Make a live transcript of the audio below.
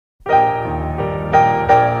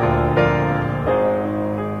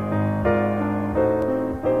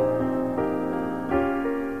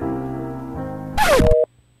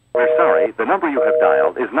the number you have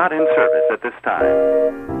dialed is not in service at this time.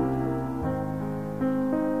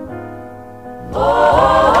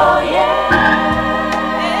 Oh, yeah.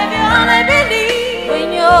 If you only believe when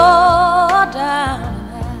you're down.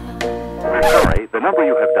 We're sorry, the number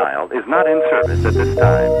you have dialed is not in service at this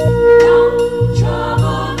time. Don't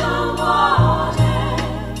trouble the water.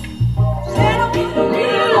 Let it be the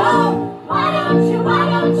real. Why don't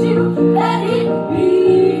you let it be?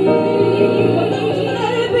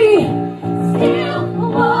 Let it be. Still the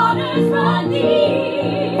waters run deep.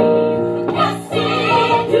 Yes,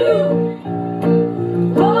 they do.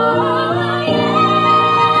 Oh, yeah.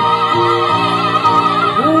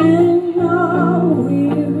 When you're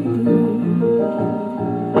weary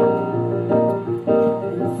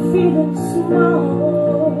and feeling small,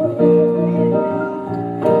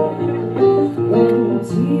 when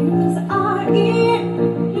tears are in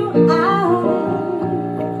your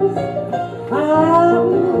eyes, I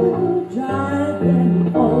will dry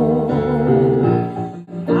them all.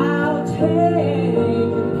 I'll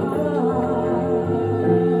take your part.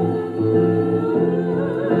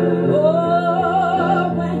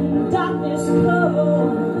 Oh, when darkness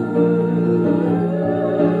comes,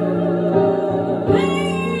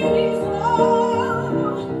 pain is all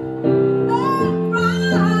around.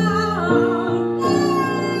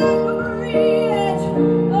 Bridge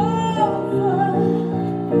over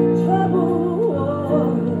troubled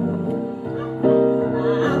water.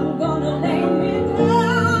 I'm gonna lay me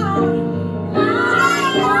down.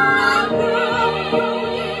 I'm gonna lay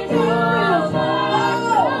me down.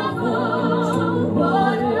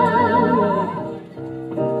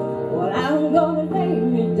 Well, I'm gonna lay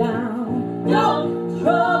me down. Don't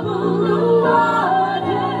trouble the waters.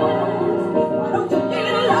 Why don't you give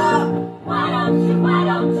it up? Why don't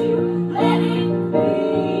you let it be?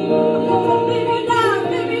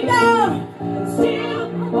 Lay me down, and still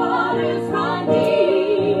the waters run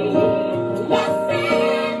deep. Yes,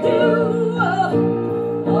 they do.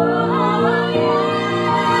 Oh, yeah.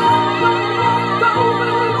 Go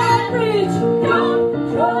over that bridge. Don't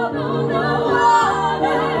trouble the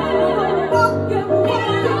water.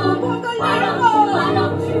 Why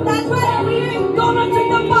don't you? That's right. We ain't gonna take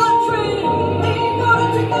the fun train. Ain't gonna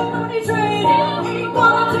take the money train. Ain't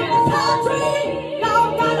gonna take the time train. Now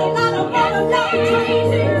got a lot of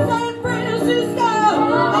trains in San Francisco.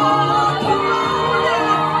 Oh, come on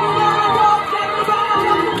now. You gotta walk down the road.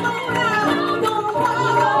 Come on now. Don't walk.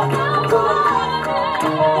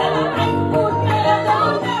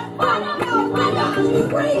 You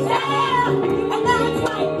crazy. And that's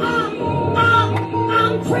right.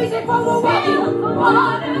 I'm crazy for the walking.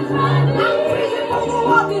 I'm crazy for the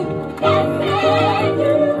walking. Yes, they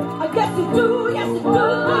do. I guess you do. Yes, you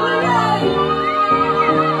do.